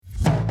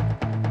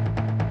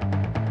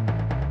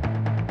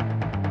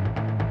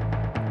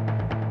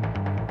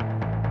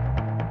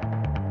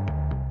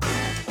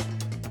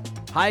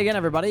Hi again,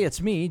 everybody. It's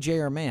me,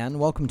 J.R. Mann.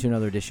 Welcome to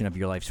another edition of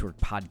Your Life's Work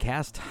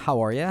podcast.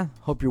 How are you?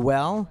 Hope you're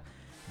well.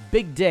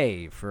 Big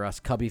day for us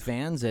Cubby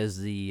fans as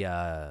the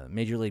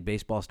Major League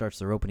Baseball starts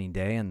their opening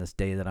day on this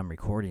day that I'm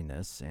recording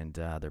this, and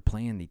they're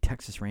playing the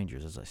Texas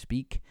Rangers as I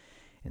speak,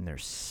 and they're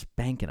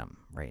spanking them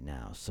right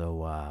now.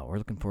 So we're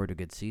looking forward to a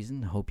good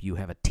season. Hope you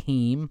have a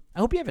team. I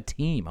hope you have a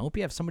team. I hope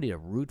you have somebody to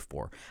root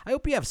for. I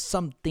hope you have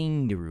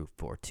something to root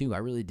for, too. I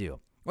really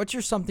do. What's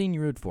your something you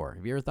root for?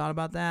 Have you ever thought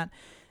about that?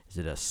 Is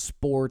it a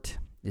sport?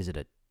 Is it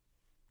a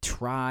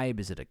tribe?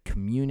 Is it a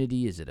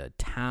community? Is it a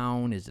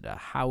town? Is it a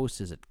house?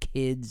 Is it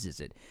kids?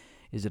 Is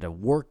it a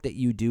work that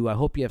you do? I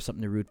hope you have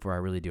something to root for. I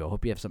really do. I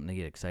hope you have something to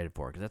get excited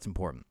for because that's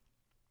important.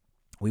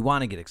 We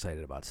want to get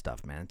excited about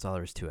stuff, man. That's all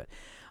there is to it.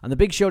 On the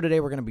big show today,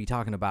 we're going to be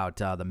talking about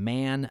the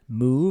man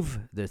move,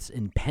 this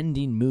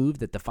impending move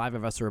that the five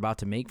of us are about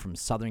to make from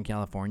Southern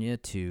California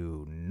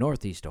to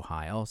Northeast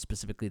Ohio,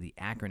 specifically the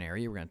Akron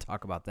area. We're going to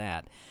talk about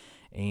that.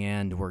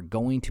 And we're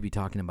going to be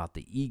talking about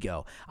the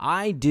ego.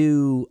 I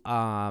do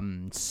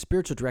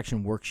spiritual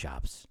direction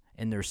workshops,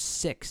 and there's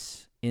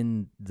 6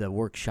 in the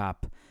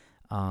workshop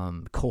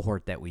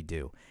cohort that we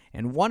do.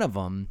 And one of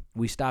them,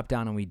 we stop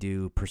down and we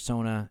do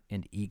persona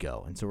and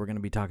ego. And so we're going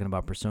to be talking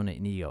about persona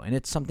and ego. And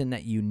it's something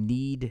that you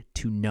need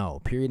to know,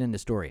 period, end of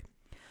story.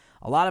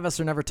 A lot of us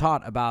are never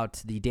taught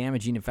about the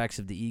damaging effects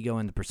of the ego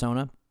and the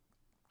persona.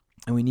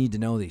 And we need to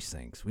know these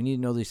things. We need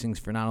to know these things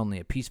for not only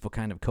a peaceful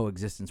kind of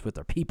coexistence with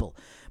our people,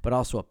 but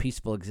also a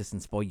peaceful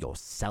existence for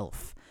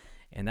yourself.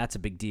 And that's a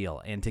big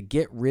deal. And to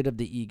get rid of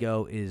the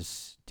ego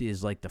is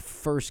like the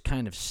first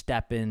kind of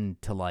step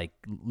into like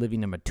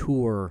living a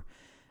mature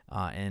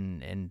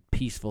and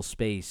peaceful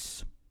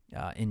space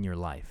in your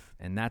life.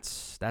 And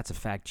that's a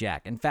fact,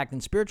 Jack. In fact,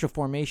 in spiritual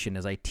formation,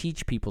 as I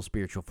teach people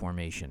spiritual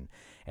formation,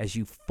 as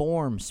you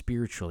form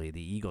spiritually,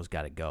 the ego's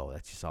got to go.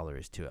 That's just all there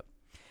is to it.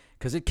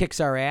 Because it kicks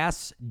our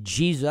ass.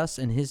 Jesus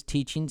and his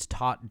teachings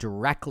taught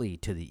directly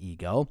to the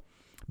ego.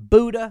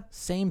 Buddha,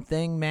 same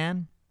thing,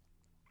 man.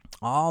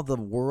 All the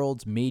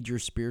world's major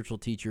spiritual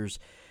teachers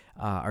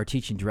are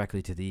teaching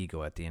directly to the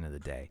ego at the end of the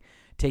day.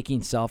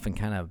 Taking self and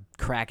kind of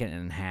cracking it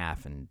in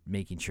half and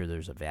making sure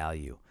there's a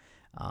value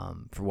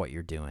for what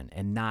you're doing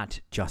and not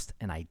just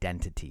an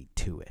identity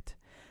to it.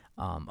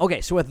 Okay,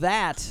 so with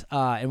that,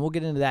 and we'll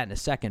get into that in a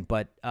second,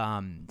 but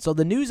so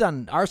the news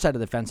on our side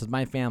of the fence is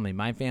my family.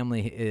 My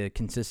family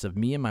consists of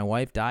me and my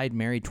wife, died,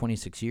 married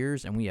 26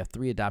 years, and we have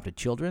 3 adopted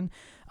children,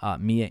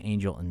 Mia,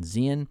 Angel, and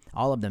Zian.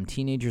 All of them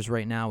teenagers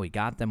right now. We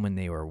got them when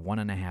they were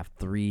 1.5,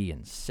 3,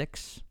 and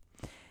 6,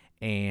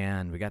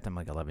 and we got them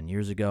like 11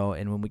 years ago,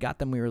 and when we got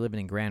them, we were living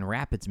in Grand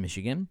Rapids,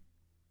 Michigan,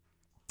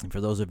 and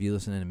for those of you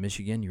listening in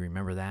Michigan, you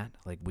remember that?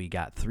 Like, we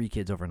got 3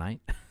 kids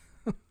overnight.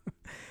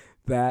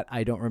 That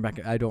I don't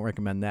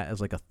recommend that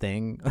as like a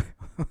thing.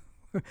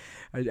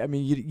 I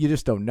mean, you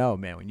just don't know,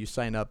 man. When you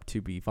sign up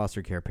to be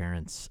foster care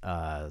parents /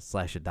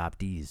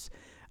 adoptees,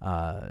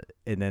 and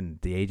then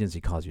the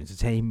agency calls you and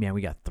says, "Hey, man,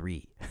 we got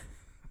 3."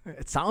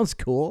 It sounds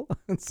cool.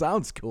 It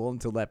sounds cool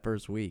until that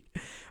first week.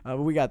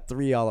 But we got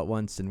 3 all at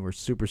once, and we're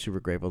super,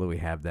 super grateful that we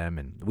have them.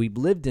 And we've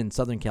lived in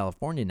Southern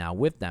California now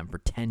with them for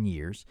 10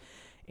 years,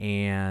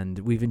 and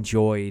we've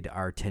enjoyed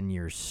our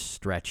 10-year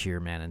stretch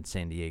here, man, in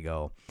San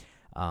Diego.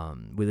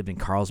 We lived in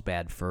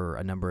Carlsbad for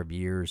a number of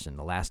years, and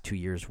the last 2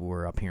 years we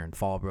were up here in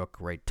Fallbrook,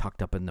 right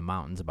tucked up in the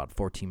mountains, about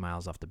 14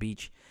 miles off the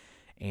beach.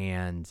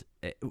 And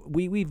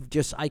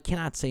I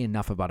cannot say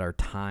enough about our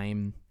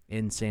time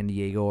in San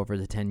Diego over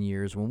the 10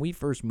 years. When we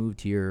first moved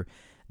here,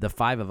 the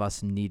 5 of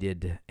us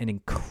needed an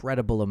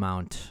incredible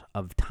amount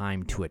of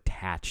time to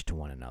attach to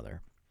one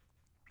another.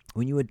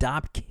 When you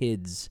adopt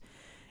kids,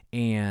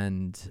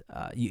 and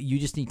you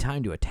just need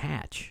time to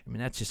attach. I mean,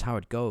 that's just how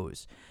it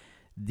goes.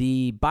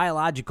 The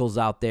biologicals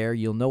out there,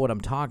 you'll know what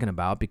I'm talking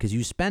about because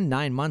you spend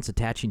 9 months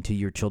attaching to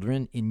your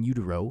children in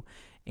utero,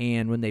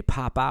 and when they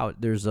pop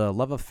out, there's a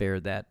love affair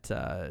that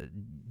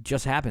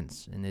just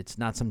happens, and it's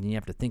not something you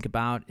have to think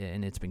about,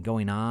 and it's been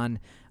going on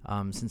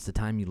since the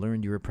time you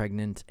learned you were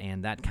pregnant,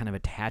 and that kind of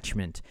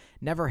attachment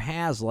never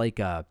has like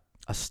a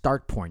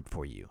start point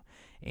for you.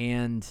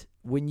 And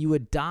when you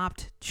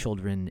adopt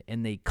children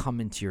and they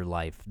come into your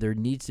life, there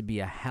needs to be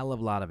a hell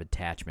of a lot of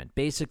attachment,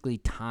 basically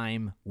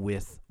time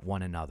with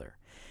one another.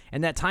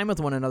 And that time with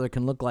one another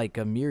can look like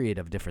a myriad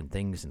of different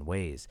things and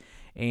ways.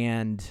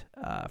 And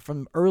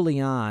from early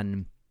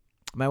on,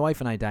 my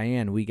wife and I,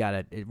 Diane, we got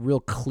a real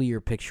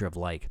clear picture of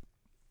like,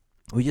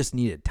 we just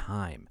needed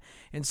time.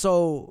 And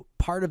so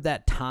part of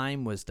that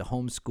time was to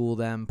homeschool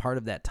them. Part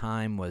of that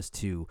time was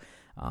to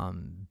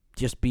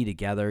just be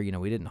together. You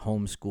know, we didn't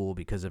homeschool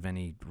because of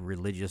any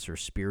religious or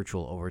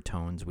spiritual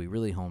overtones. We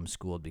really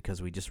homeschooled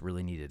because we just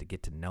really needed to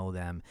get to know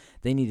them.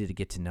 They needed to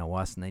get to know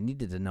us, and they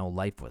needed to know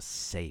life was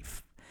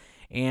safe.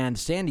 And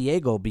San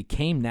Diego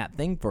became that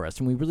thing for us,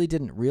 and we really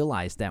didn't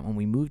realize that when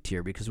we moved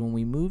here, because when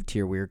we moved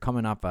here, we were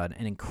coming off an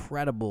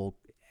incredible,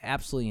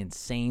 absolutely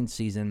insane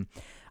season.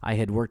 I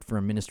had worked for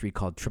a ministry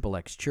called Triple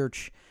X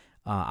Church.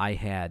 I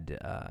had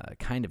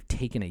kind of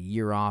taken a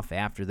year off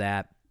after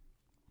that,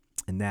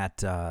 and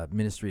that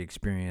ministry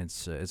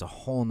experience is a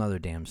whole nother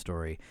damn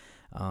story.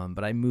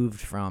 But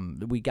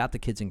we got the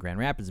kids in Grand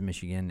Rapids,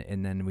 Michigan,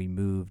 and then we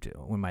moved,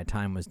 when my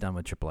time was done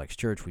with Triple X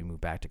Church, we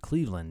moved back to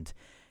Cleveland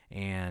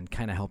and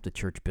kind of helped the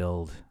church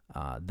build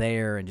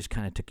there, and just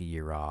kind of took a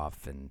year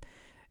off and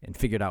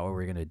figured out what we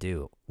were going to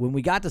do. When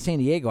we got to San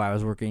Diego, I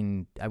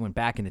went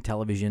back into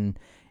television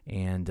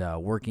and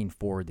working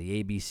for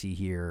the ABC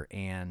here.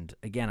 And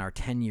again, our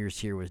 10 years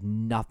here was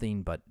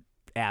nothing but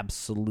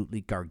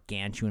absolutely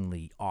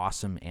gargantuanly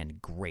awesome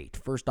and great.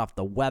 First off,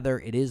 the weather,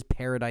 it is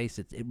paradise.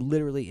 It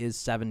literally is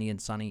 70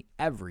 and sunny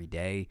every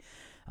day,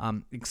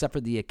 except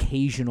for the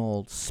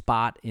occasional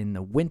spot in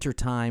the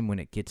wintertime when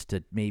it gets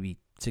to maybe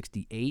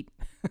 68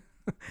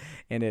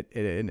 and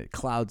it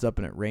clouds up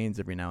and it rains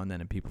every now and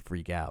then and people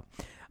freak out.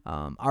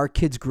 Our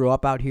kids grew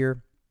up out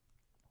here.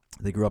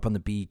 They grew up on the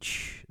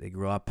beach. They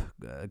grew up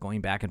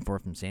going back and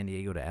forth from San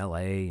Diego to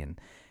L.A.,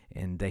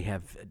 and they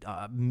have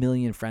a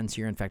million friends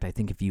here. In fact, I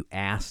think if you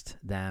asked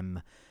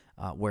them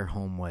where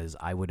home was,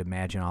 I would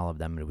imagine all of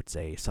them would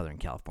say Southern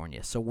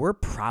California. So we're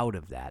proud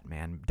of that,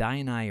 man. Di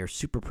and I are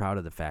super proud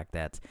of the fact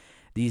that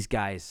these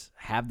guys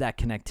have that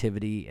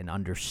connectivity and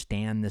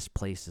understand this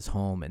place as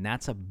home, and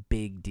that's a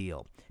big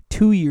deal.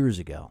 2 years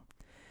ago,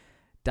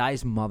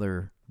 Di's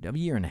mother, a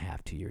year and a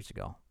half, 2 years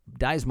ago,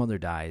 Di's mother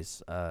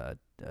dies a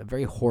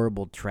very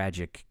horrible,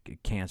 tragic,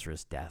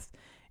 cancerous death.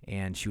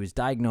 And she was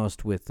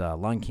diagnosed with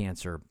lung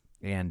cancer,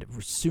 and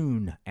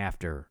soon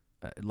after,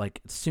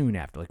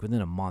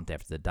 within a month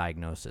after the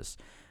diagnosis,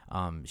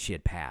 she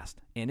had passed.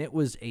 And it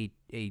was a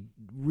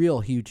real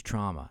huge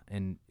trauma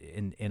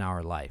in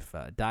our life.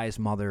 Di's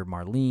mother,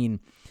 Marlene,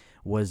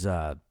 she was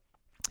a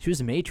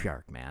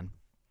matriarch, man.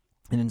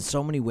 And in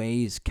so many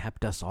ways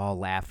kept us all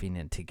laughing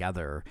and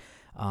together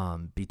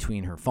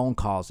between her phone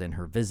calls and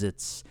her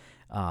visits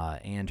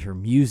and her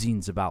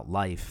musings about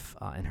life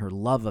and her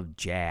love of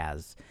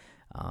jazz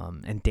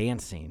and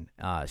dancing.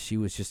 She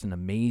was just an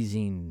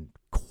amazing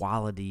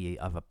quality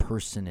of a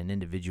person and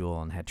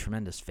individual and had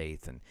tremendous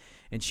faith.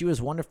 And she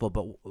was wonderful,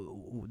 but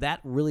that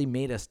really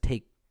made us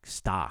take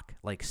stock,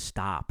 like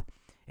stop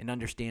and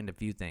understand a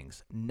few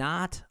things.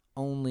 Not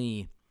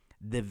only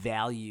the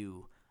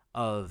value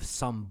of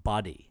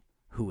somebody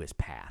who has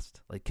passed,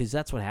 because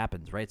that's what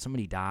happens, right?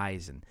 Somebody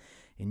dies, and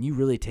you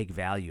really take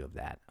value of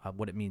that,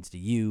 what it means to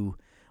you,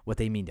 what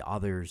they mean to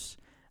others.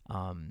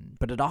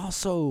 But it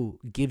also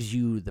gives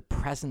you the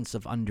presence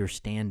of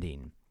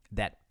understanding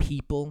that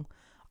people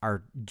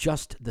are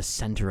just the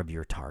center of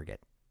your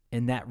target,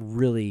 and that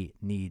really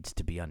needs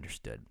to be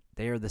understood.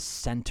 They are the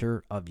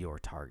center of your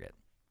target.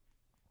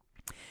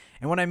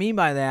 And what I mean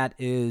by that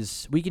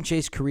is we can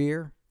chase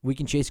career, we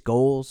can chase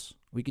goals,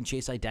 we can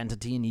chase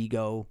identity and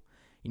ego,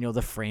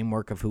 the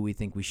framework of who we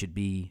think we should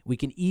be. We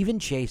can even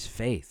chase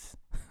faith.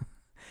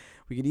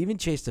 We can even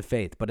chase the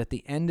faith. But at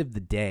the end of the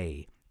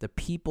day, the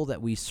people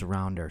that we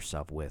surround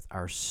ourselves with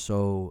are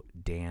so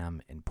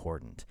damn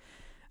important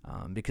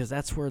because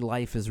that's where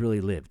life is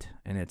really lived,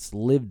 and it's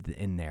lived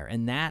in there.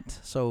 And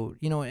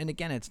and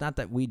again, it's not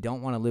that we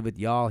don't want to live with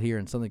y'all here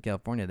in Southern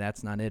California.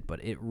 That's not it.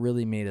 But it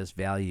really made us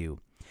value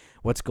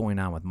what's going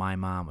on with my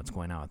mom, what's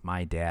going on with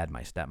my dad,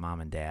 my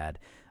stepmom and dad,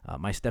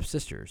 my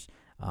stepsisters,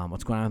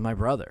 what's going on with my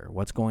brother,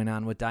 what's going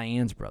on with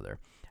Diane's brother,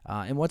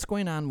 and what's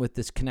going on with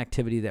this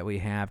connectivity that we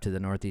have to the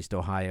Northeast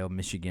Ohio,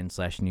 Michigan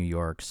 / New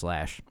York /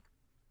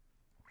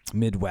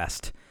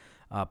 Midwest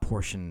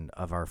portion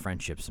of our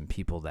friendships and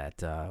people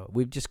that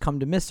we've just come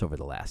to miss over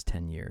the last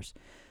 10 years.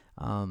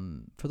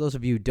 For those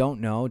of you who don't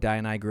know, Di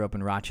and I grew up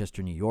in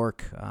Rochester, New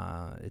York.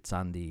 It's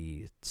on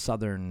the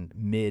southern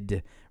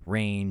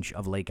mid-range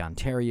of Lake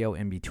Ontario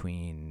in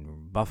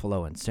between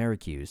Buffalo and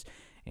Syracuse.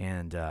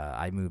 And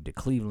I moved to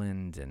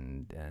Cleveland,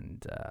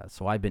 and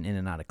so I've been in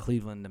and out of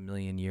Cleveland a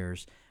million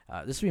years.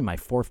 This will be my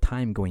fourth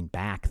time going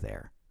back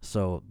there.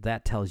 So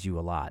that tells you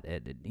a lot.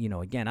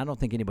 Again, I don't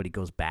think anybody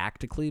goes back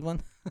to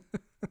Cleveland.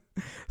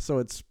 So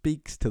it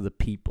speaks to the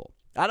people.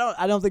 I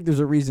don't think there's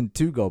a reason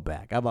to go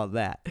back. How about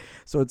that?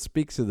 So it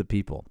speaks to the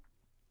people.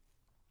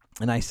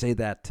 And I say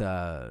that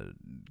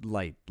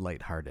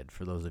lighthearted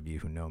for those of you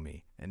who know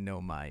me and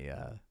know my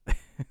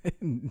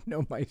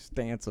know my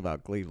stance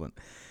about Cleveland.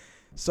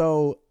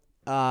 So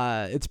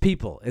it's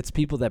people. It's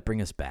people that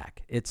bring us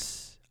back.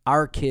 It's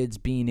our kids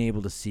being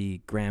able to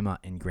see grandma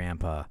and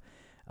grandpa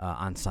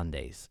on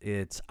Sundays.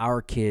 It's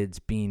our kids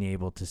being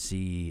able to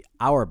see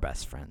our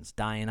best friends,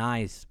 Di and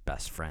I's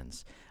best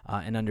friends,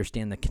 and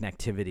understand the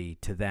connectivity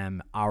to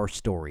them, our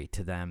story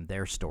to them,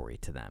 their story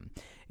to them.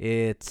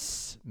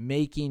 It's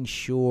making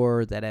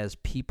sure that as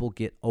people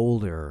get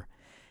older,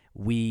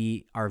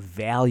 we are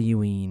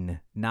valuing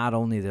not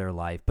only their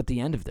life, but the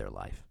end of their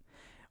life.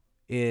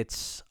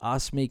 It's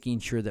us making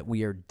sure that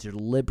we are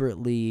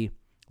deliberately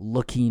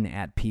looking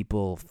at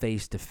people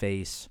face to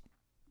face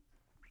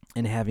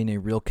and having a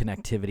real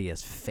connectivity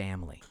as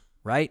family,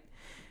 right?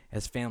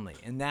 As family.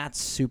 And that's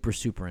super,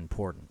 super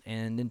important.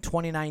 And in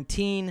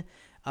 2019,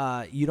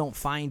 you don't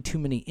find too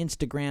many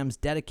Instagrams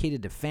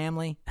dedicated to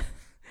family,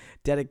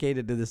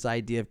 dedicated to this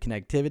idea of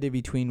connectivity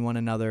between one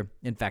another.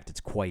 In fact,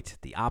 it's quite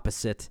the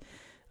opposite.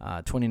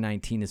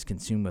 2019 is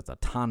consumed with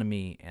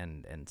autonomy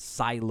and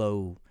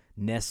silo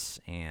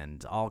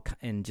and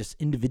just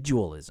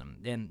individualism.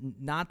 And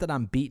not that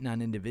I'm beating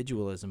on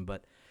individualism,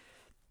 but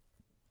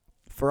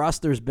for us,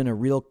 there's been a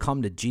real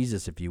come to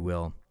Jesus, if you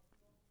will,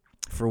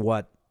 for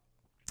what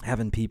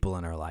having people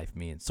in our life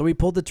means. So we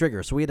pulled the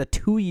trigger. So we had a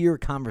 2-year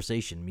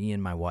conversation, me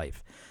and my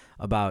wife,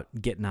 about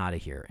getting out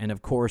of here. And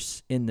of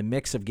course, in the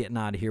mix of getting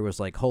out of here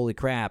was like, holy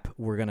crap,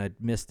 we're going to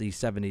miss these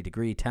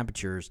 70-degree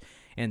temperatures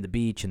and the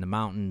beach and the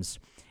mountains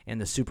and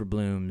the super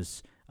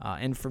blooms.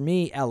 And for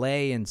me,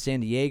 LA and San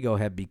Diego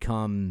have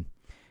become,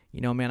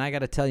 man, I got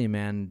to tell you,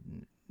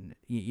 man,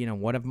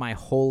 one of my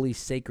holy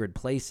sacred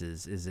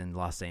places is in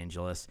Los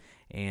Angeles.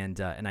 And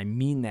I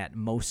mean that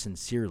most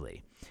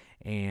sincerely.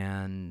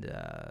 And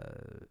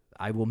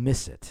I will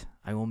miss it.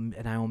 I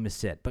will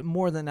miss it. But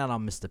more than that, I'll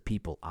miss the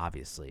people,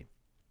 obviously.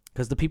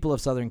 Because the people of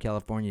Southern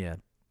California,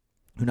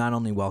 who not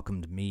only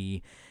welcomed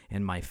me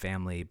and my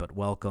family, but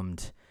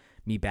welcomed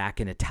me back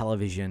into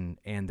television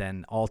and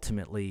then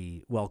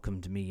ultimately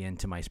welcomed me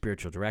into my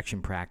spiritual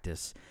direction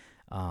practice,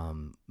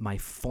 my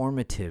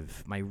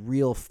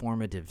real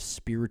formative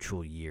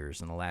spiritual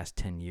years in the last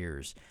 10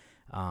 years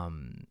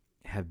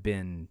have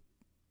been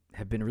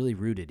really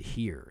rooted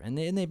here. And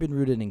they've been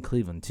rooted in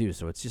Cleveland too,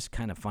 so it's just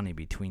kind of funny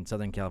between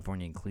Southern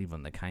California and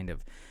Cleveland, the kind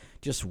of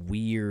just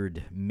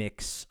weird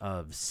mix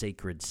of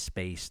sacred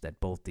space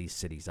that both these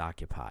cities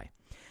occupy.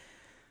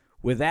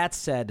 With that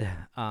said,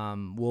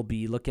 we'll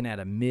be looking at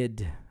a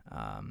mid-June,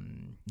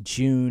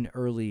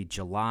 early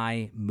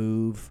July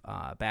move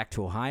back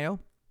to Ohio.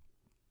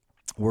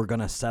 We're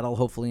going to settle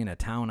hopefully in a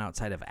town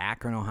outside of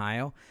Akron,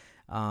 Ohio.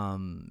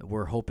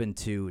 We're hoping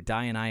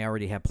Di and I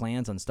already have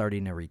plans on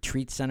starting a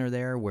retreat center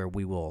there where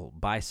we will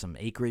buy some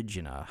acreage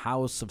in a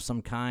house of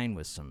some kind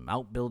with some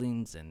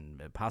outbuildings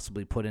and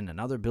possibly put in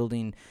another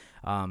building,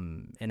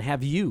 and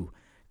have you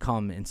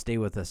come and stay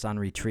with us on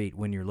retreat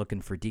when you're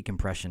looking for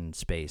decompression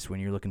space, when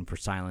you're looking for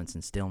silence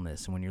and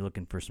stillness, when you're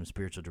looking for some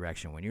spiritual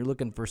direction, when you're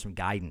looking for some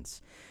guidance,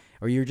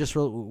 or you're just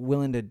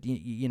willing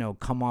to,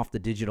 come off the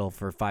digital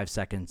for 5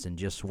 seconds and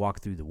just walk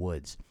through the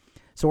woods.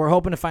 So we're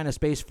hoping to find a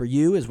space for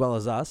you as well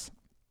as us,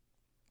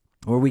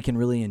 where we can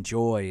really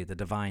enjoy the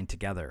divine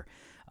together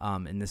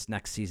in this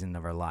next season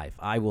of our life.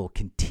 I will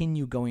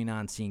continue going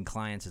on seeing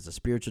clients as a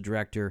spiritual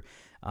director.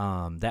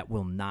 That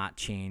will not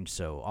change.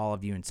 So all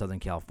of you in Southern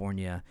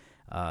California,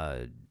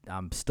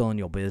 I'm still in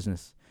your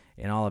business.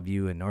 And all of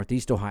you in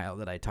Northeast Ohio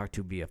that I talk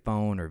to via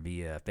phone or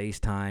via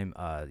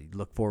FaceTime,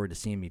 look forward to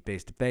seeing me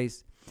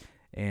face-to-face.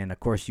 And, of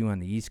course, you on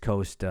the East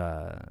Coast,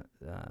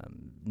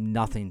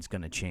 nothing's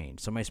going to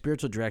change. So my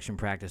spiritual direction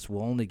practice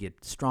will only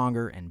get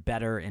stronger and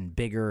better and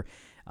bigger.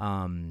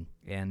 And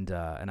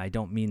I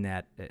don't mean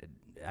that.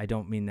 I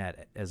don't mean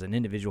that as an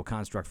individual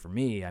construct for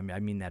me. I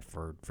mean that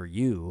for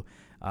you,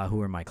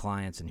 who are my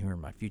clients and who are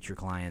my future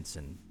clients.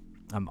 And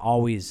I'm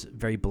always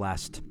very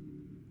blessed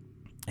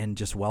and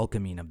just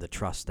welcoming of the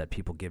trust that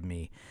people give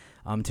me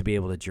to be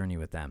able to journey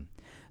with them.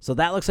 So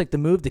that looks like the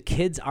move. The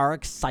kids are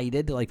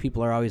excited. Like,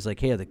 people are always like,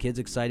 hey, are the kids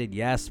excited?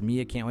 Yes.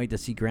 Mia can't wait to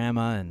see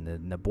Grandma,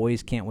 and the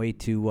boys can't wait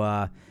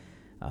to,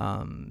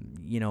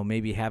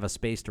 maybe have a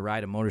space to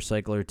ride a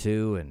motorcycle or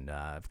two. And,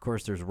 of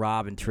course, there's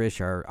Rob and Trish,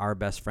 our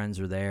best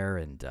friends are there.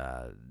 And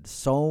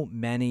so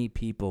many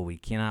people we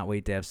cannot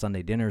wait to have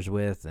Sunday dinners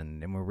with,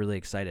 and we're really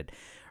excited.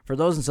 For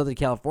those in Southern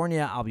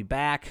California, I'll be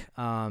back.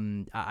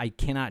 I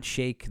cannot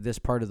shake this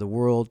part of the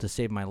world to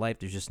save my life.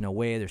 There's just no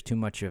way. There's too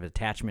much of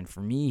attachment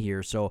for me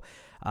here. So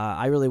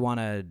I really want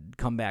to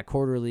come back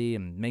quarterly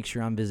and make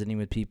sure I'm visiting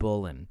with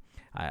people. And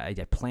I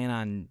plan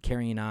on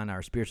carrying on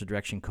our spiritual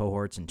direction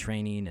cohorts and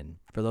training. And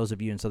for those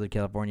of you in Southern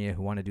California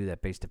who want to do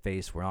that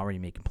face-to-face, we're already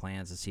making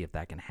plans to see if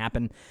that can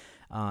happen.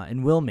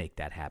 And we'll make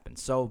that happen.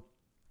 So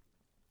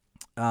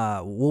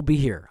we'll be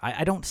here.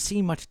 I don't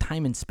see much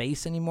time and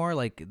space anymore.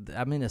 Like,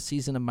 I'm in a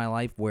season of my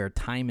life where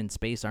time and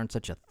space aren't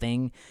such a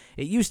thing.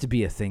 It used to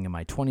be a thing in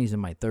my 20s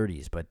and my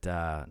 30s, but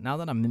now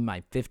that I'm in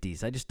my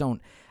 50s,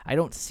 I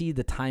don't see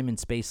the time and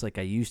space like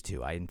I used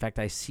to. In fact,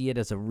 I see it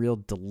as a real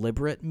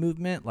deliberate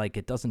movement. Like,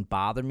 it doesn't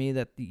bother me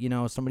that,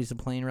 somebody's a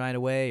plane ride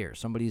away or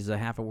somebody's a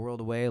half a world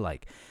away.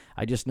 Like,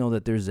 I just know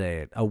that there's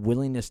a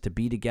willingness to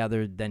be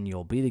together. Then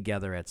you'll be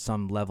together at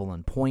some level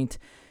and point.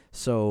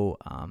 So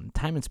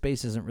time and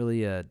space isn't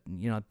really a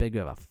big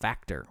of a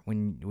factor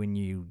when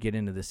you get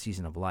into this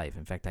season of life.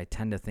 In fact, I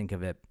tend to think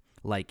of it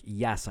like,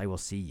 yes, I will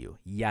see you.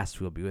 Yes,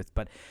 we'll be with.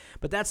 But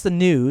that's the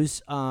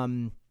news.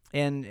 And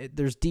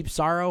there's deep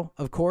sorrow,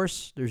 of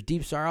course. There's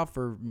deep sorrow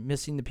for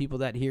missing the people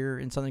that here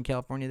in Southern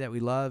California that we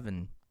love.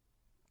 And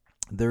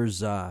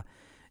there's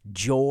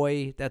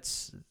joy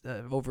that's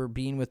over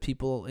being with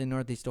people in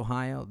Northeast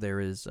Ohio.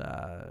 There is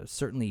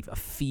certainly a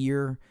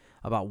fear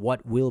about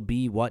what will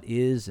be, what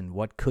is, and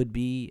what could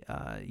be,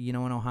 in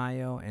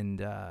Ohio. And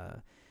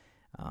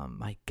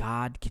my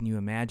God, can you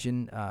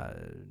imagine,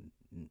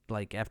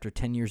 like, after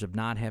 10 years of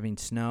not having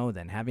snow,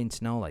 then having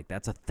snow? Like,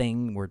 that's a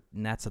thing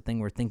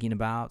we're thinking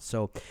about.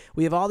 So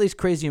we have all these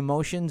crazy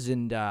emotions,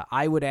 and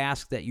I would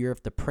ask that you're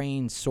of the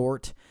praying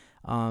sort.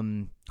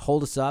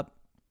 Hold us up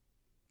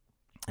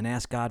and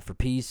ask God for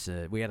peace.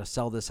 We got to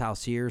sell this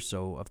house here,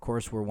 so of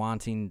course we're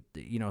wanting,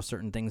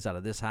 certain things out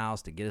of this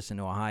house to get us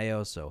into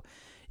Ohio, so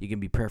you can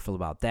be prayerful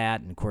about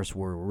that. And of course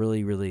we're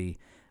really, really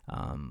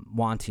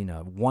wanting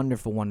a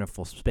wonderful,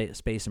 wonderful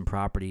space and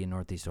property in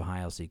Northeast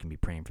Ohio, so you can be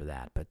praying for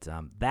that. But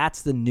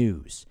that's the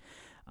news,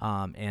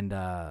 and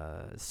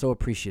so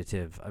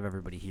appreciative of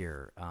everybody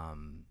here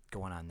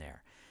going on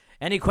there.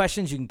 Any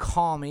questions, you can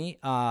call me,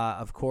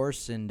 of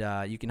course, and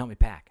you can help me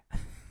pack.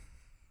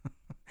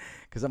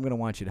 Because I'm going to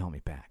want you to help me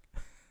pack.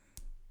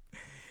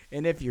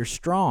 And if you're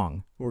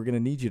strong, we're going to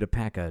need you to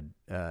pack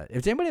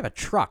does anybody have a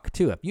truck,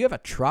 too? If you have a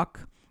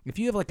truck, if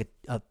you have like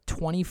a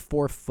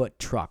 24-foot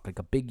truck, like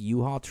a big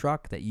U-Haul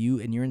truck and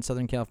you're in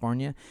Southern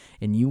California,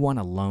 and you want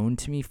to loan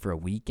to me for a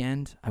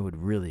weekend, I would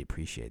really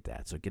appreciate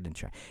that. So get in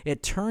track.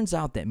 It turns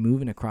out that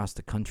moving across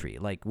the country,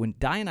 like when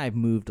Di and I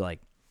moved,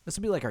 like this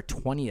will be like our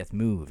 20th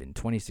move in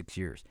 26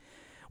 years.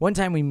 One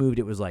time we moved,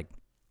 it was like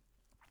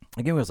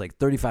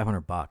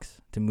 $3,500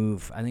 to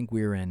move. I think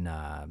we were in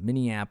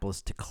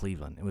Minneapolis to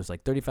Cleveland. It was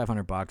like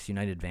 $3,500,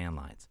 United Van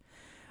Lines.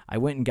 I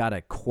went and got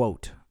a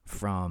quote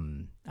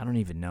from, I don't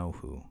even know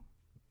who.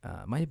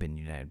 It might have been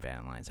United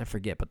Van Lines. I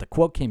forget, but the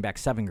quote came back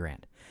 $7,000.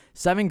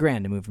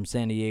 $7,000 to move from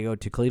San Diego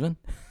to Cleveland.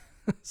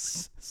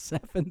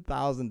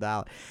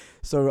 $7,000.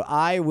 So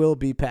I will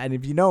be, and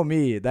if you know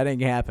me, that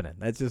ain't happening.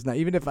 That's just not,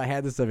 even if I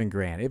had the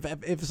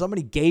 $7,000, if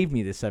somebody gave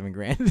me the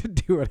 $7,000 to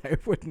do it, I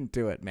wouldn't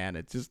do it, man.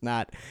 It's just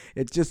not,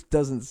 it just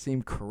doesn't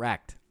seem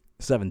correct.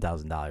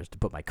 $7,000 to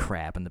put my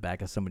crap in the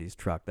back of somebody's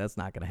truck. That's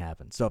not going to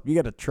happen. So if you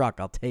got a truck,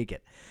 I'll take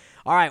it.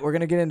 All right, we're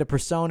going to get into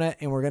persona,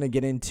 and we're going to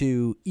get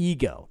into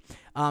ego.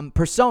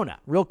 Persona,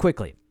 real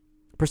quickly.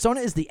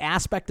 Persona is the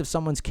aspect of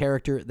someone's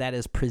character that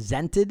is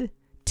presented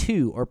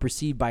to or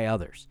perceived by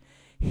others.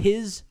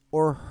 His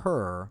or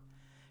her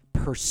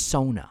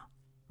persona,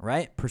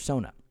 right?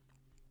 Persona.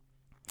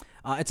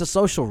 It's a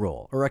social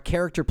role or a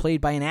character played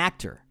by an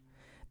actor.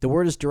 The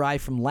word is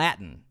derived from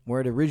Latin,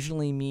 where it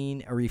originally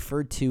meant or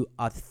referred to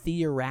a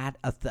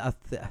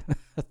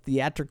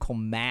theatrical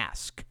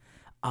mask.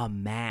 A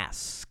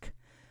mask,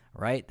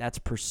 right? That's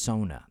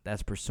persona.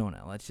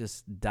 Let's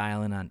just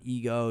dial in on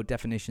ego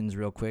definitions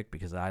real quick,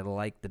 because I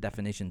like the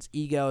definitions.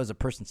 Ego is a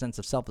person's sense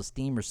of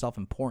self-esteem or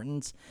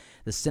self-importance.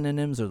 The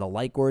synonyms are the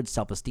like words: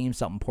 self-esteem,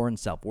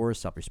 self-importance, self-worth,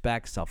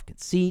 self-respect,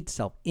 self-conceit,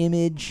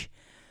 self-image.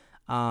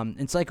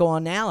 In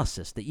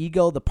psychoanalysis, the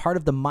ego, the part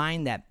of the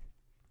mind that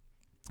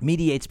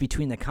mediates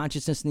between the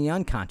consciousness and the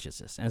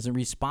unconsciousness, and is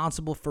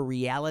responsible for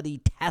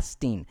reality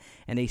testing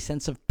and a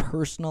sense of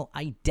personal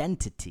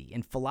identity.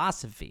 In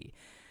philosophy,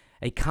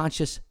 a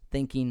conscious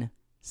thinking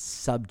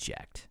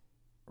subject,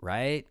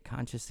 right?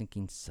 Conscious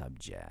thinking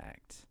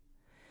subject.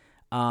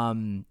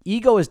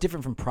 Ego is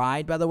different from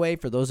pride, by the way.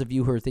 For those of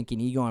you who are thinking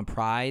ego and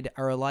pride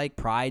are alike,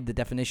 pride, the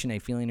definition, a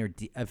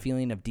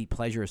feeling of deep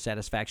pleasure or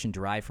satisfaction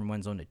derived from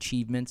one's own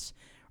achievements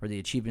or the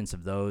achievements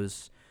of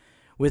those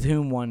with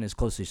whom one is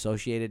closely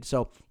associated.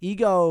 So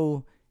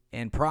ego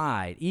and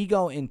pride,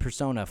 ego and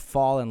persona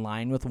fall in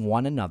line with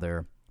one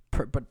another,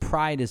 but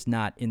pride is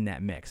not in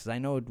that mix. I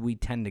know we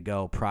tend to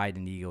go pride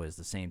and ego is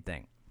the same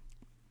thing.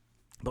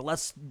 But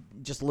let's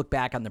just look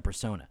back on the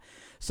persona.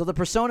 So the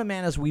persona,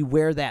 man, as we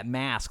wear that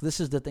mask, this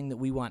is the thing that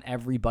we want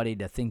everybody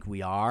to think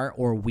we are,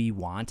 or we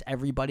want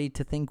everybody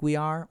to think we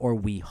are, or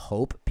we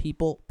hope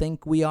people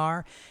think we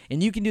are.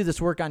 And you can do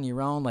this work on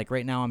your own. Like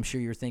right now, I'm sure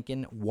you're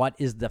thinking, what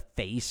is the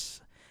face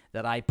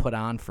that I put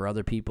on for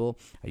other people?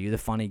 Are you the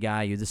funny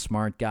guy? Are you the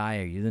smart guy?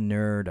 Are you the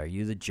nerd? Are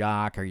you the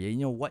jock? Are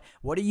you,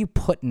 what are you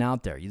putting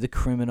out there? Are you the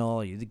criminal?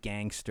 Are you the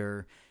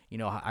gangster?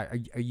 Are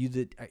you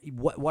the,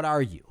 what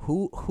are you?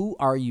 Who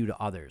are you to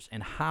others?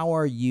 And how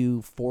are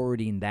you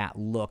forwarding that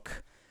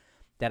look,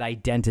 that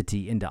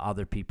identity into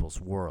other people's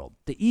world?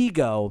 The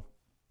ego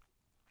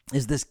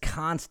is this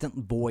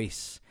constant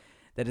voice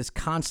that is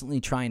constantly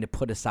trying to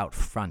put us out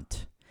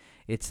front.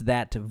 It's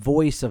that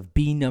voice of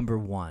be number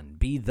one,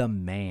 be the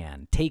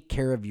man, take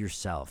care of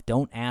yourself,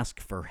 don't ask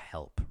for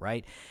help,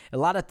 right? A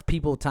lot of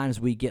people, times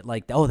we get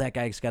like, oh, that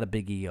guy's got a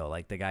big ego,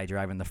 like the guy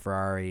driving the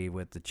Ferrari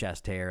with the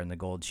chest hair and the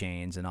gold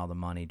chains and all the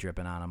money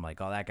dripping on him,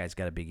 like, oh, that guy's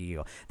got a big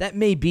ego. That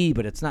may be,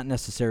 but it's not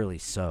necessarily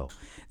so.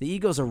 The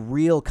ego's a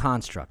real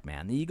construct,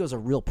 man. The ego's a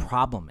real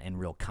problem and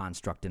real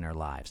construct in our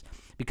lives,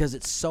 because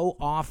it so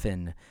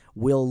often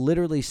will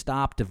literally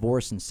stop,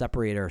 divorce, and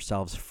separate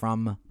ourselves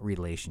from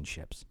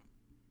relationships.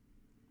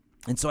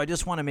 And so I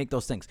just want to make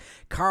those things.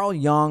 Carl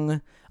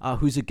Jung,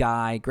 who's a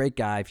guy, great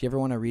guy. If you ever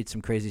want to read some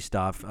crazy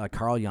stuff,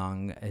 Carl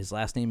Jung, his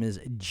last name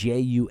is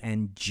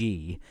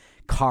Jung,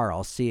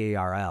 Carl,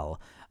 C-A-R-L.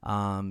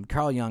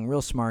 Carl Jung,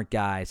 real smart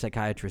guy,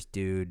 psychiatrist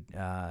dude,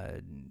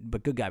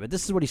 but good guy. But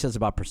this is what he says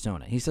about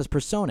persona. He says,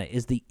 persona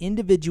is the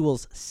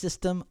individual's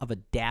system of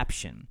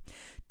adaptation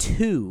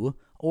to,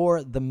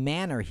 or the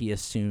manner he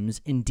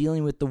assumes in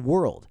dealing with the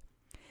world.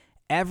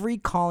 Every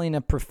calling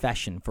of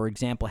profession, for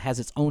example, has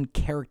its own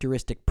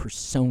characteristic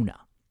persona.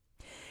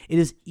 It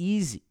is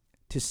easy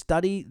to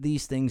study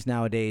these things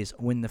nowadays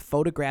when the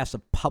photographs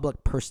of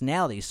public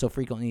personalities so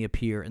frequently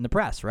appear in the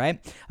press,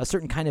 right? A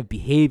certain kind of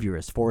behavior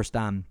is forced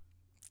on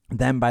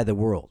them by the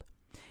world.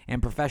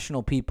 and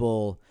professional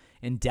people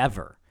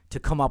endeavor to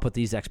come up with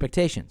these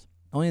expectations.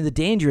 Only the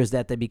danger is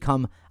that they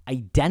become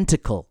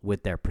identical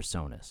with their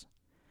personas,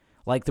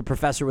 like the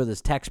professor with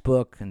his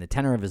textbook and the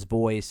tenor of his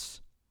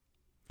voice.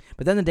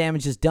 But then the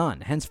damage is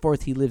done.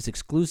 Henceforth, he lives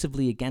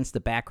exclusively against the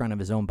background of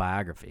his own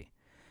biography.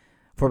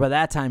 For by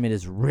that time it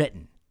is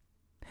written,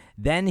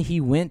 then he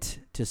went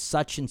to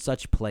such and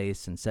such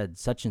place and said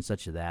such and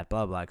such of that,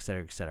 blah, blah, et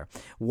cetera, et cetera.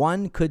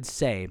 One could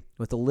say,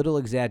 with a little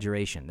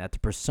exaggeration, that the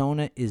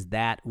persona is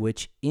that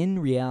which in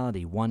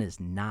reality one is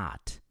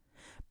not,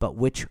 but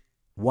which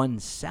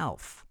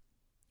oneself,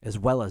 as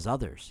well as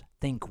others,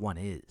 think one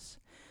is.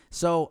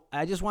 So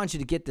I just want you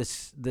to get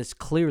this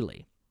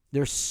clearly.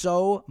 There's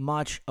so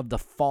much of the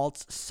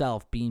false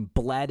self being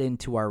bled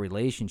into our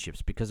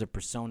relationships because of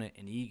persona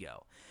and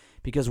ego.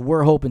 Because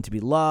we're hoping to be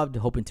loved,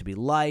 hoping to be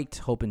liked,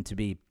 hoping to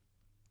be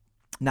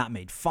not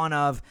made fun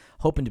of,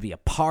 hoping to be a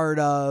part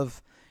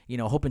of,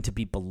 hoping to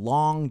be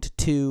belonged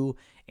to.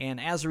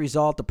 And as a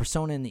result, the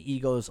persona and the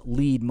egos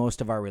lead most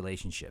of our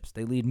relationships.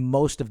 They lead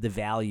most of the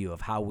value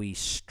of how we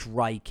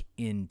strike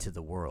into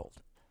the world.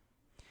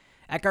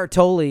 Eckhart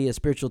Tolle, a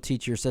spiritual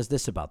teacher, says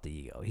this about the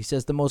ego. He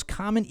says, the most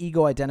common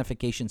ego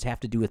identifications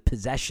have to do with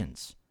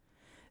possessions,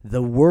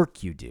 the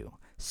work you do,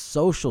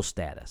 social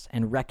status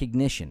and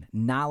recognition,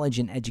 knowledge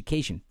and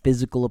education,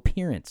 physical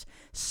appearance,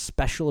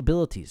 special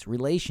abilities,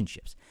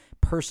 relationships,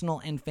 personal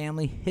and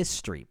family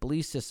history,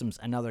 belief systems,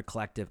 and other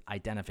collective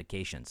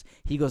identifications.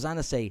 He goes on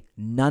to say,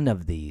 none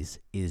of these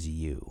is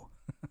you.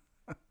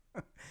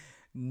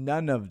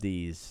 None of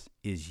these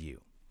is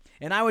you.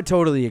 And I would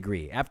totally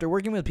agree. After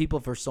working with people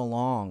for so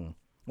long,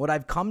 what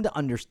I've come to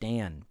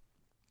understand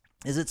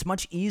is it's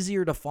much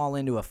easier to fall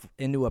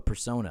into a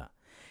persona.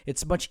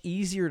 It's much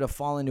easier to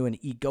fall into an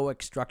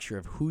egoic structure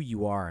of who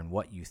you are and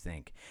what you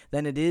think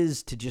than it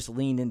is to just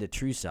lean into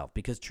true self,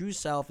 because true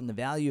self and the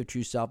value of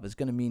true self is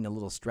going to mean a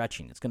little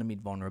stretching. It's going to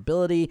mean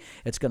vulnerability.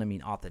 It's going to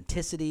mean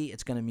authenticity.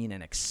 It's going to mean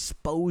an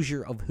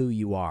exposure of who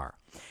you are.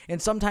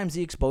 And sometimes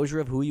the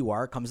exposure of who you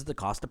are comes at the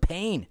cost of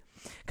pain,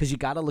 because you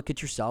got to look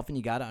at yourself and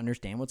you got to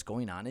understand what's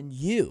going on in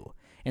you.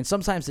 And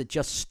sometimes it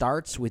just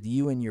starts with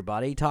you and your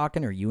buddy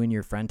talking, or you and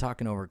your friend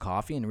talking over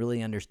coffee, and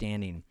really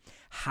understanding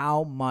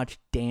how much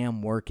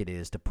damn work it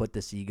is to put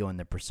this ego and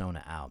the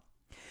persona out.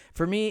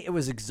 For me, it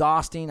was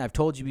exhausting. I've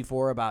told you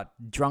before about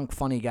Drunk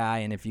Funny Guy,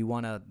 and if you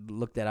want to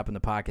look that up in the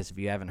podcast, if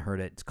you haven't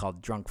heard it, it's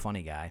called Drunk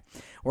Funny Guy,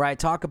 where I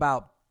talk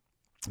about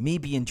me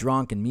being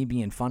drunk and me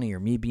being funny, or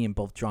me being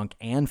both drunk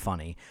and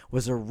funny,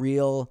 was a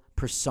real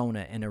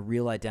persona and a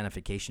real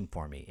identification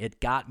for me. It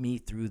got me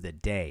through the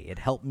day. It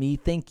helped me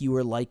think you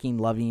were liking,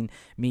 loving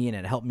me, and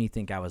it helped me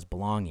think I was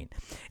belonging.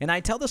 And I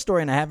tell the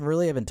story, and I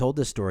haven't told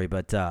this story,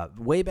 but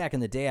way back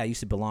in the day, I used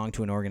to belong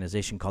to an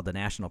organization called the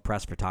National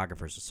Press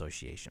Photographers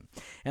Association.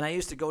 And I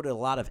used to go to a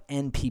lot of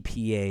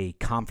NPPA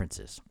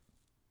conferences.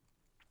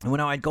 And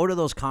when I'd go to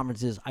those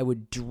conferences, I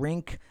would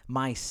drink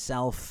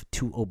myself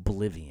to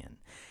oblivion.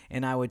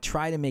 And I would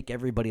try to make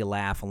everybody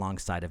laugh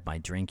alongside of my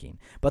drinking.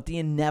 But the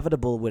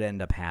inevitable would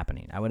end up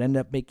happening. I would end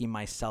up making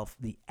myself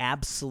the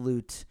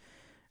absolute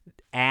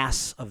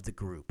ass of the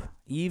group.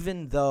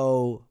 Even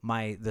though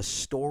the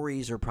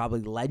stories are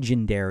probably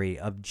legendary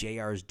of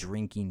JR's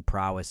drinking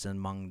prowess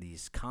among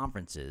these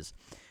conferences.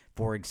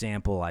 For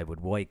example, I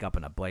would wake up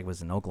I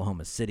was in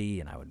Oklahoma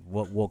City, and I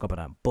woke up in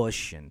a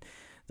bush, and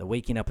the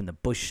waking up in the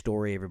bush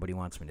story everybody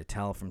wants me to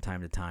tell from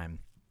time to time.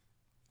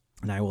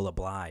 And I will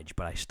oblige,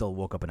 but I still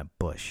woke up in a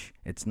bush.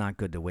 It's not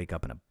good to wake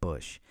up in a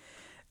bush.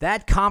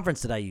 That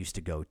conference that I used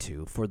to go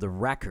to, for the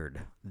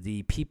record,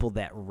 the people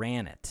that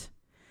ran it,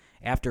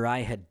 after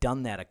I had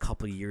done that a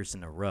couple years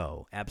in a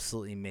row,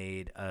 absolutely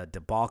made a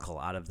debacle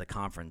out of the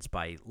conference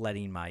by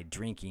letting my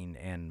drinking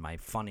and my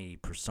funny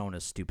persona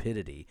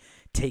stupidity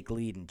take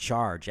lead and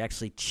charge.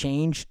 Actually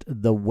changed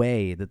the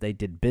way that they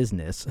did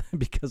business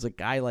because a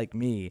guy like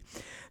me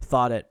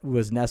thought it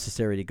was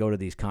necessary to go to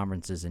these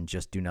conferences and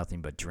just do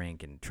nothing but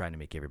drink and try to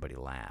make everybody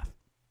laugh.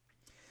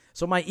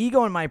 So my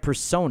ego and my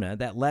persona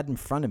that led in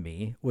front of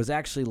me was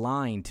actually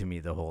lying to me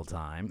the whole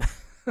time.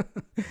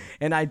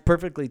 And I'd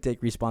perfectly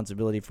take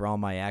responsibility for all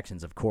my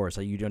actions, of course.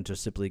 You don't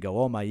just simply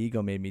go, oh, my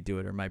ego made me do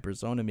it, or my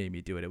persona made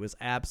me do it. It was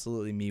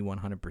absolutely me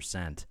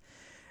 100%,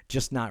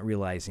 just not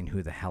realizing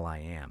who the hell I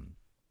am.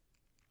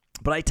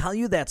 But I tell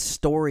you that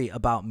story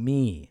about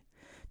me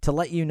to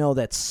let you know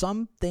that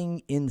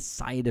something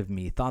inside of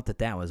me thought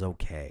that was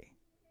okay.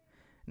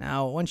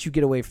 Now, once you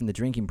get away from the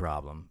drinking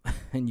problem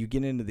and you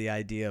get into the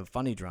idea of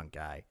funny drunk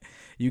guy,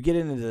 you get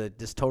into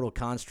this total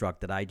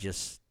construct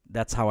that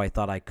that's how I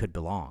thought I could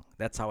belong.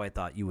 That's how I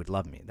thought you would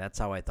love me. That's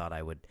how I thought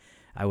I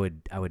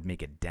would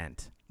make a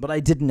dent. But I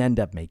didn't end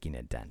up making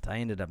a dent. I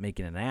ended up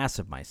making an ass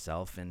of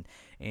myself.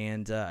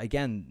 And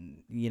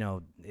again,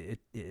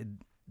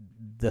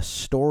 the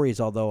stories,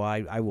 although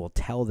I will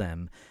tell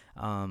them,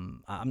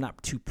 I'm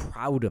not too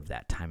proud of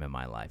that time in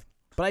my life.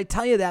 But I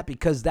tell you that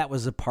because that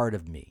was a part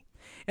of me.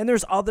 And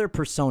there's other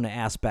persona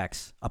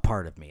aspects a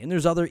part of me. And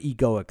there's other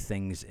egoic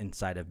things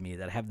inside of me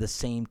that have the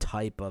same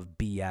type of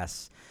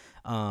BS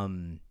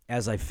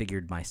as I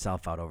figured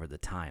myself out over the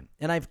time.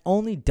 And I've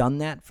only done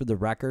that, for the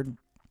record,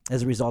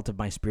 as a result of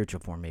my spiritual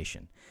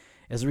formation,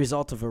 as a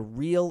result of a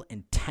real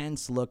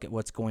intense look at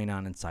what's going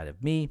on inside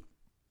of me,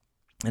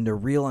 and a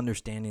real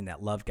understanding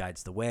that love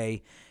guides the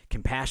way,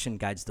 compassion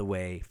guides the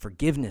way,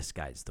 forgiveness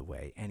guides the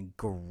way, and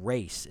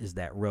grace is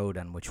that road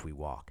on which we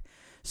walk.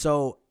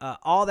 So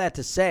all that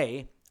to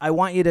say, I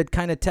want you to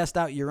kind of test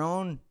out your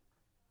own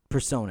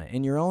persona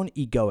and your own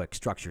egoic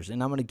structures,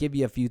 and I'm going to give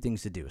you a few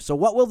things to do. So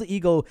what will the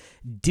ego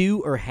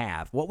do or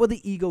have? What will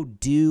the ego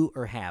do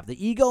or have?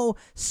 The ego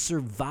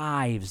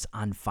survives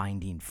on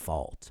finding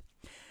fault.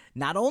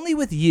 Not only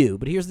with you,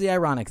 but here's the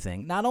ironic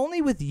thing, not only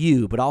with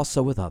you, but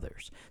also with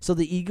others. So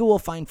the ego will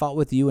find fault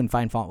with you and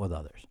find fault with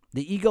others.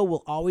 The ego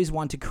will always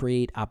want to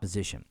create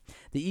opposition.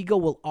 The ego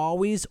will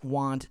always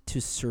want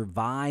to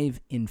survive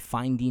in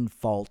finding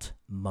fault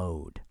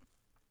mode.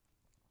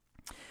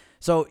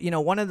 So,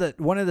 one of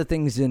the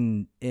things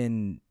in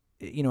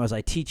as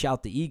I teach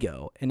out the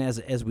ego, and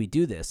as we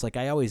do this, like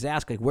I always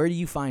ask, like, where do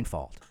you find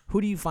fault?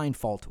 Who do you find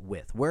fault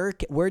with? Where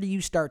do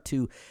you start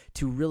to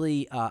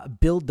really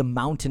build the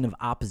mountain of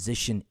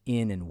opposition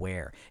in, and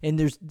where? And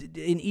there's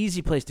an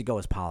easy place to go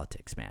is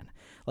politics, man.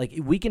 Like,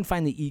 we can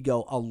find the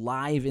ego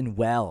alive and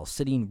well,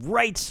 sitting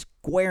right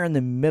square in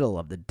the middle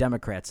of the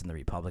Democrats and the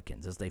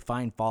Republicans as they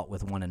find fault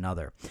with one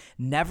another,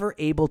 never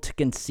able to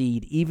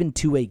concede even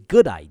to a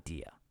good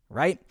idea.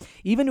 Right?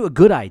 Even to a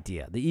good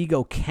idea, the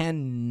ego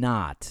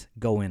cannot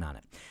go in on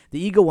it. The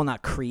ego will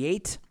not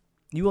create.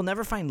 You will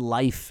never find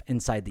life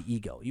inside the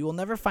ego. You will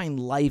never find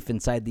life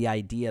inside the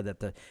idea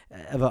that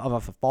of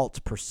a false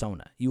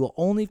persona. You will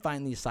only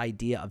find this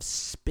idea of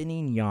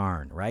spinning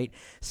yarn, right?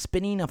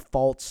 Spinning a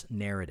false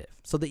narrative.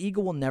 So the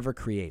ego will never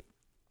create.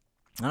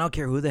 I don't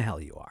care who the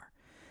hell you are.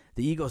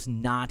 The ego is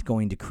not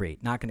going to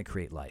create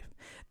life.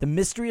 The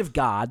mystery of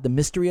God, the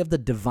mystery of the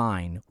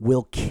divine,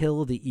 will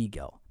kill the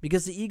ego.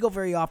 Because the ego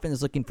very often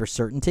is looking for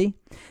certainty.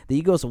 The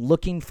ego is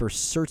looking for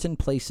certain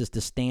places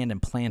to stand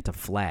and plant a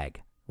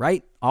flag,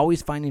 right?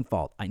 Always finding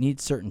fault. I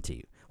need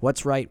certainty.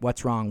 What's right,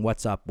 what's wrong,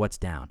 what's up, what's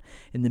down.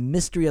 And the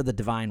mystery of the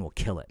divine will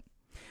kill it.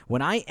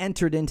 When I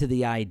entered into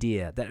the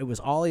idea that it was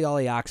ollie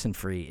oxen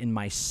free in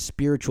my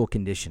spiritual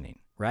conditioning,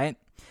 right?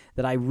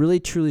 That I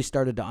really truly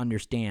started to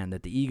understand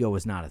that the ego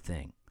was not a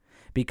thing.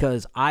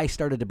 Because I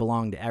started to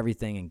belong to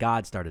everything and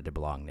God started to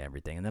belong to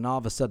everything. And then all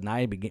of a sudden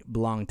I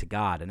belonged to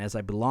God. And as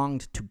I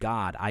belonged to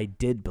God, I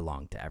did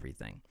belong to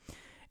everything.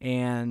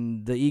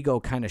 And the ego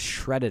kind of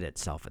shredded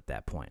itself at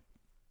that point.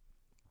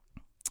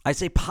 I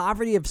say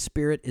poverty of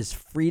spirit is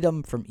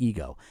freedom from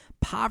ego.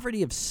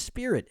 Poverty of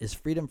spirit is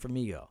freedom from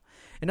ego.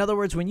 In other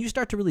words, when you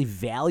start to really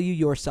value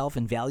yourself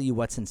and value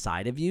what's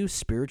inside of you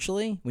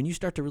spiritually, when you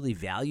start to really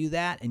value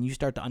that and you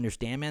start to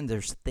understand, man,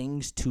 there's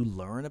things to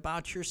learn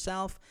about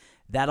yourself,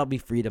 that'll be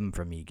freedom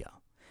from ego.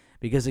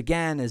 Because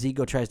again, as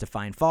ego tries to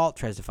find fault,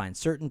 tries to find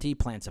certainty,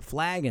 plants a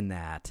flag in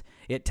that,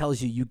 it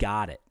tells you you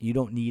got it. You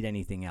don't need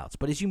anything else.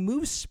 But as you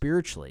move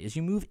spiritually, as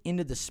you move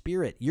into the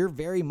spirit, you're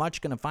very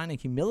much going to find a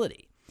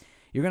humility.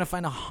 You're going to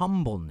find a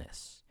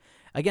humbleness.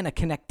 Again, a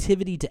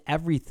connectivity to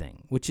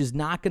everything, which is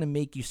not going to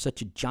make you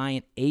such a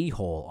giant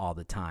a-hole all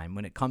the time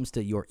when it comes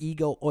to your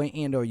ego or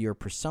your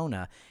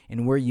persona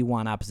and where you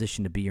want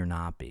opposition to be or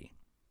not be.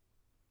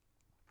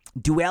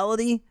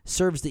 Duality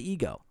serves the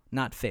ego,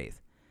 not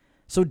faith.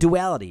 So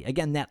duality,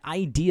 again, that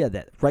idea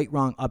that right,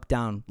 wrong, up,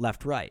 down,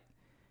 left, right,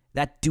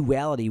 that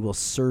duality will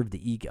serve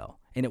the ego,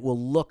 and it will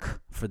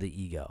look for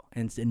the ego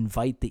and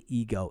invite the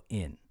ego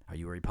in. Are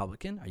you a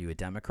Republican? Are you a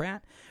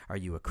Democrat? Are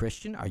you a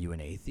Christian? Are you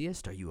an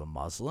atheist? Are you a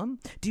Muslim?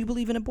 Do you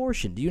believe in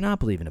abortion? Do you not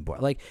believe in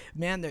abortion? Like,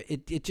 man,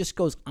 it just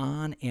goes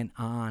on and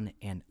on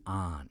and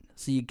on.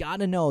 So you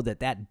got to know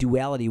that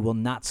duality will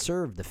not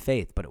serve the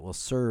faith, but it will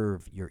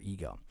serve your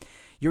ego.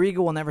 Your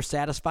ego will never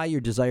satisfy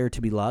your desire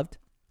to be loved.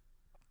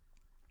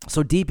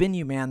 So deep in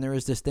you, man, there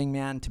is this thing,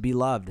 man, to be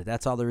loved.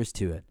 That's all there is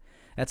to it.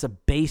 That's a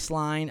bass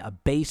line, a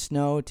bass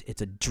note.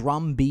 It's a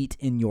drum beat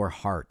in your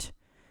heart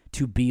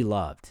to be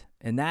loved.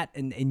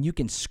 And you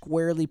can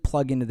squarely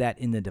plug into that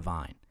in the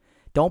divine.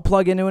 Don't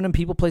plug into it in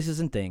people, places,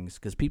 and things,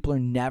 because people are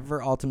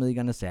never ultimately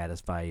going to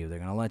satisfy you. They're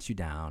going to let you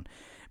down.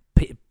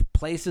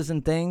 Places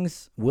and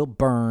things will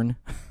burn.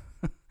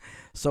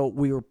 So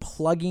we were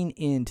plugging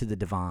into the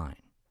divine.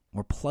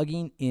 We're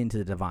plugging into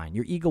the divine.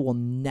 Your ego will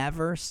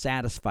never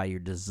satisfy your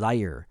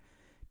desire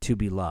to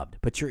be loved.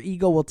 But your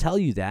ego will tell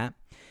you that.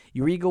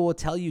 Your ego will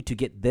tell you to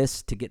get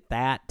this, to get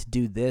that, to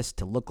do this,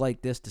 to look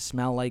like this, to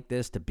smell like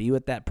this, to be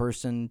with that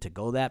person, to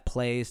go that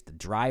place, to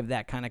drive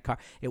that kind of car.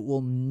 It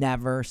will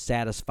never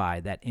satisfy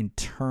that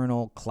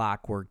internal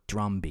clockwork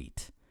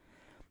drumbeat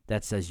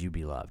that says you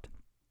be loved.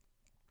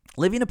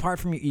 Living apart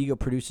from your ego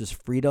produces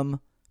freedom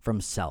from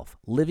self.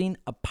 Living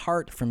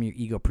apart from your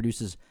ego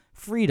produces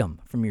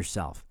freedom from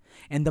yourself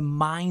and the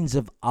minds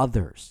of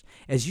others.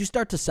 As you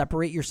start to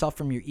separate yourself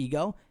from your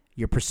ego,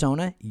 your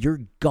persona,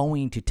 you're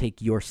going to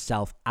take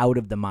yourself out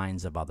of the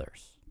minds of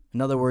others. In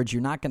other words,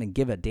 you're not going to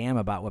give a damn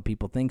about what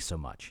people think so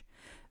much.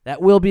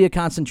 That will be a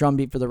constant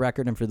drumbeat for the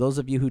record. And for those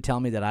of you who tell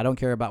me that I don't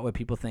care about what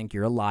people think,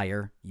 you're a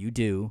liar. You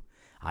do.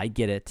 I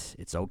get it.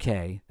 It's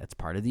okay. That's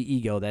part of the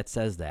ego that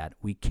says that.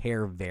 We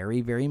care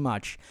very, very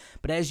much.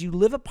 But as you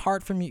live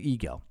apart from your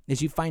ego,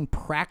 as you find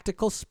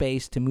practical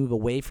space to move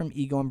away from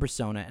ego and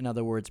persona, in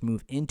other words,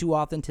 move into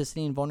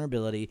authenticity and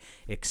vulnerability,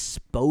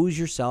 expose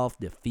yourself,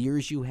 the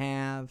fears you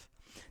have,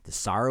 the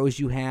sorrows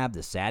you have,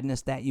 the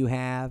sadness that you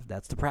have,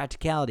 that's the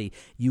practicality.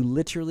 You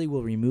literally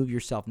will remove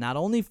yourself not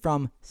only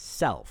from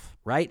self,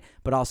 right,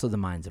 but also the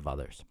minds of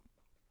others.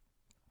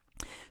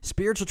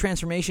 Spiritual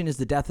transformation is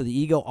the death of the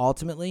ego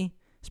ultimately.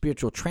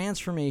 Spiritual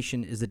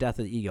transformation is the death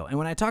of the ego. And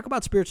when I talk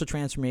about spiritual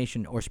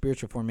transformation or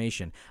spiritual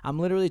formation, I'm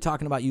literally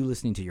talking about you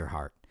listening to your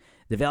heart,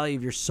 the value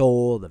of your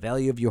soul, the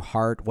value of your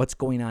heart, what's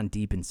going on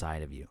deep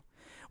inside of you.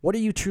 What do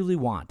you truly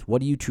want?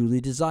 What do you truly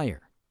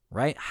desire?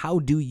 Right? How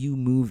do you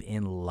move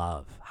in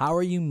love? How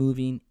are you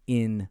moving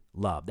in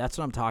love? That's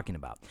what I'm talking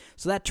about.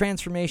 So that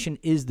transformation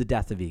is the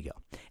death of ego.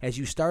 As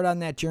you start on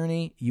that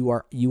journey, you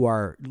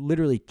are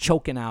literally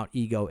choking out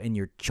ego, and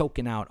you're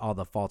choking out all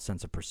the false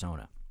sense of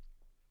persona.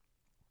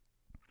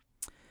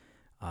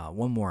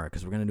 One more,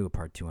 because we're going to do a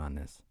part 2 on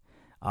this.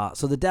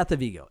 So the death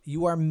of ego.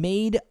 You are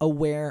made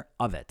aware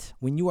of it.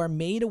 When you are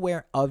made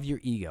aware of your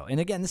ego, and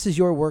again, this is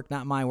your work,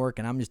 not my work,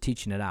 and I'm just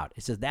teaching it out.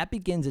 It says that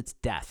begins its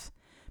death,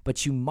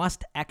 but you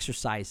must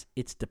exercise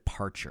its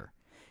departure.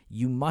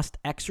 You must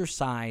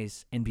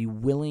exercise and be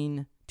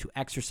willing to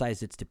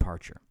exercise its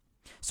departure.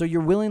 So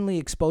you're willingly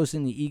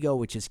exposing the ego,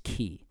 which is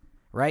key,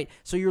 right?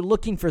 So you're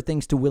looking for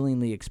things to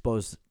willingly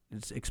expose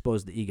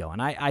the ego.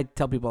 And I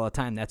tell people all the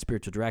time, that's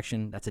spiritual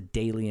direction. That's a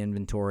daily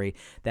inventory.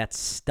 That's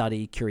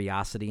study,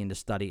 curiosity into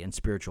study, and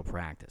spiritual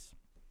practice.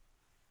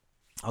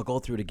 I'll go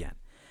through it again.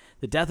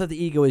 The death of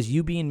the ego is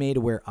you being made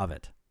aware of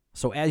it.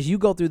 So as you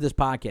go through this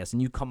podcast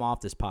and you come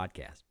off this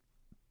podcast,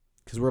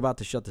 because we're about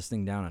to shut this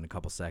thing down in a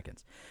couple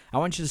seconds, I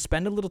want you to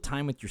spend a little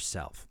time with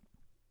yourself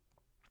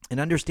and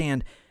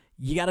understand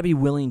you got to be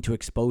willing to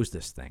expose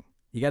this thing.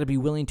 You got to be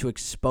willing to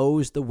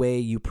expose the way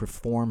you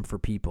perform for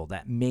people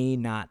that may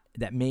not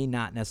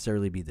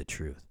necessarily be the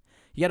truth.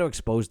 You got to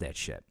expose that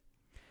shit.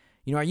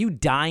 You know, are you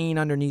dying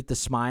underneath the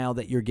smile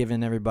that you're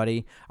giving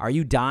everybody? Are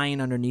you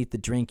dying underneath the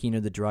drinking or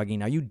the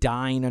drugging? Are you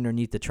dying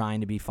underneath the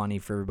trying to be funny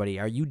for everybody?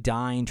 Are you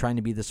dying trying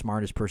to be the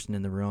smartest person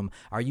in the room?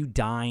 Are you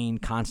dying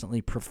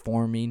constantly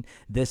performing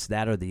this,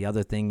 that, or the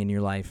other thing in your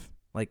life?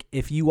 Like,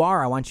 if you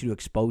are, I want you to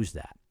expose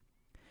that.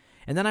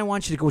 And then I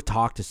want you to go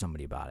talk to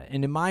somebody about it.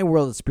 And in my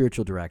world, it's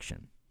spiritual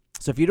direction.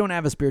 So if you don't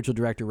have a spiritual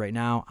director right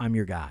now, I'm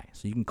your guy.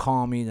 So you can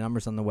call me. The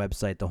number's on the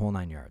website, the whole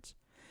 9 yards.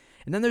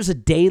 And then there's a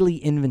daily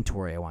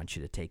inventory I want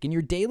you to take. And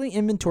your daily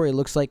inventory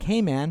looks like,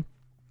 hey, man,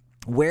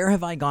 where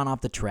have I gone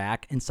off the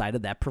track inside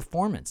of that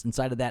performance?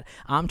 Inside of that,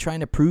 I'm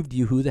trying to prove to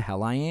you who the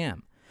hell I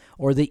am.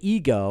 Or the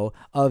ego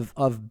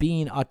of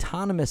being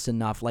autonomous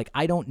enough, like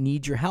I don't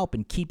need your help,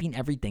 and keeping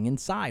everything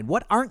inside.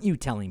 What aren't you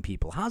telling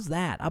people? How's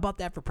that? How about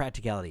that for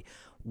practicality?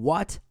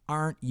 What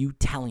aren't you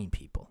telling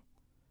people?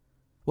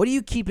 What do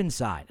you keep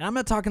inside? And I'm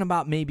not talking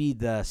about maybe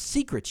the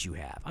secrets you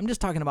have. I'm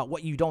just talking about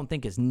what you don't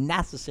think is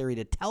necessary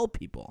to tell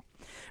people.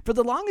 For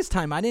the longest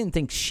time, I didn't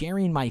think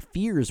sharing my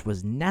fears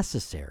was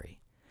necessary.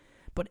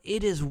 But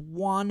it is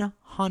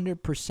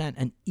 100%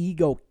 an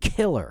ego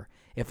killer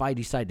if I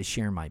decide to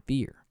share my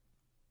fear.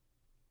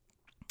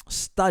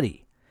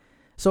 Study.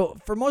 So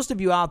for most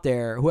of you out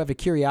there who have a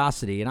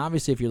curiosity, and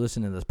obviously if you're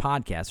listening to this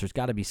podcast, there's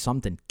got to be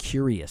something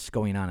curious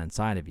going on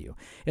inside of you.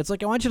 It's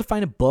like I want you to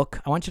find a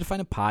book. I want you to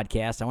find a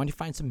podcast. I want you to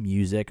find some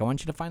music. I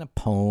want you to find a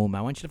poem.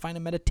 I want you to find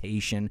a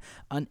meditation,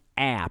 an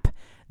app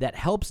that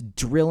helps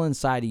drill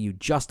inside of you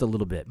just a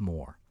little bit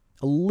more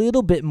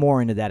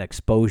into that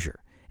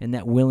exposure and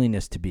that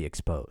willingness to be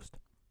exposed.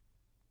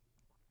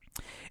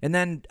 And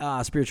then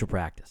spiritual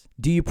practice.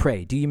 Do you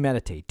pray? Do you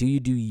meditate? Do you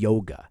do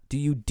yoga? Do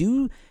you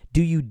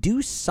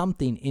do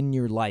something in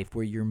your life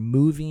where you're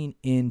moving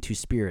into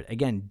spirit?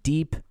 Again,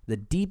 deep. The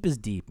deep is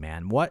deep,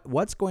 man.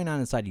 What's going on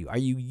inside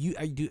of you?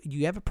 Do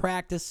you have a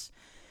practice?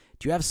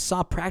 Do you have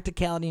some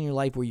practicality in your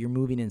life where you're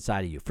moving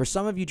inside of you? For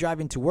some of you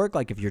driving to work,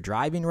 like if you're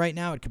driving right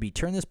now, it could be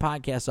turn this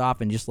podcast off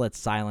and just let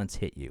silence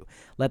hit you.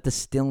 Let the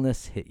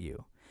stillness hit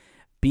you.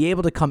 Be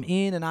able to come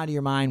in and out of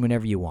your mind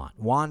whenever you want.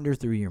 Wander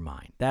through your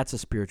mind. That's a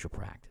spiritual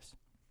practice.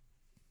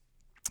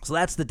 So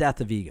that's the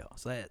death of ego.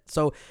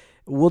 So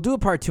we'll do a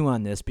part 2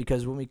 on this,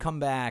 because when we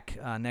come back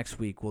next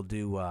week, we'll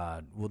do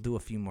a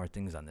few more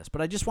things on this.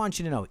 But I just want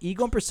you to know,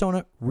 ego and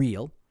persona,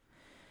 real.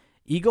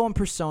 Ego and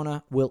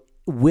persona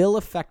will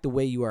affect the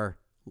way you are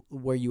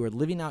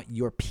living out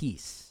your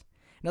peace.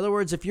 In other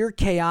words, if you're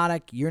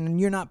chaotic, you're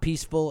not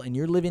peaceful, and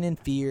you're living in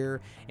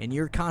fear, and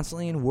you're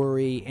constantly in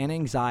worry and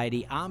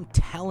anxiety, I'm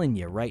telling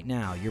you right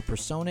now, your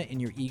persona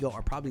and your ego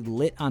are probably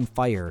lit on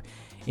fire,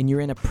 and you're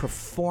in a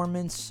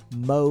performance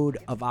mode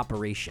of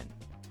operation.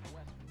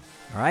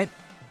 All right?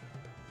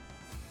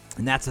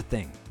 And that's a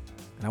thing.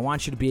 And I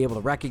want you to be able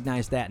to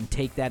recognize that and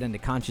take that into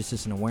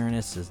consciousness and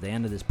awareness as the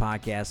end of this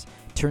podcast.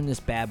 Turn this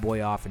bad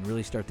boy off and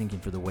really start thinking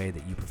for the way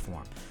that you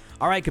perform.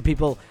 All right, good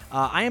people.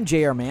 I am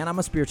JR Mann. I'm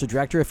a spiritual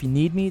director. If you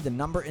need me, the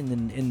number in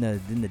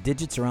the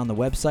digits are on the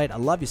website. I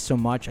love you so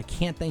much. I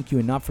can't thank you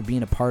enough for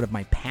being a part of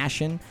my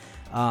passion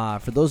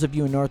For those of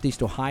you in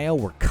Northeast Ohio,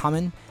 we're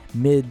coming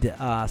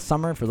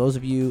mid-summer. For those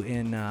of you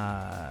in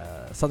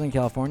Southern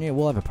California,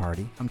 we'll have a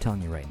party. I'm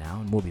telling you right now,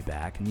 and we'll be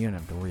back, and you don't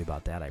have to worry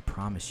about that, I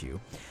promise you.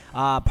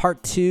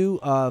 Part 2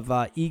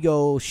 of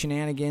Ego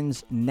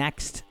Shenanigans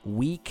next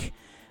week.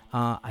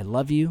 I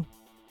love you.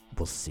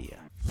 We'll see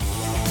you.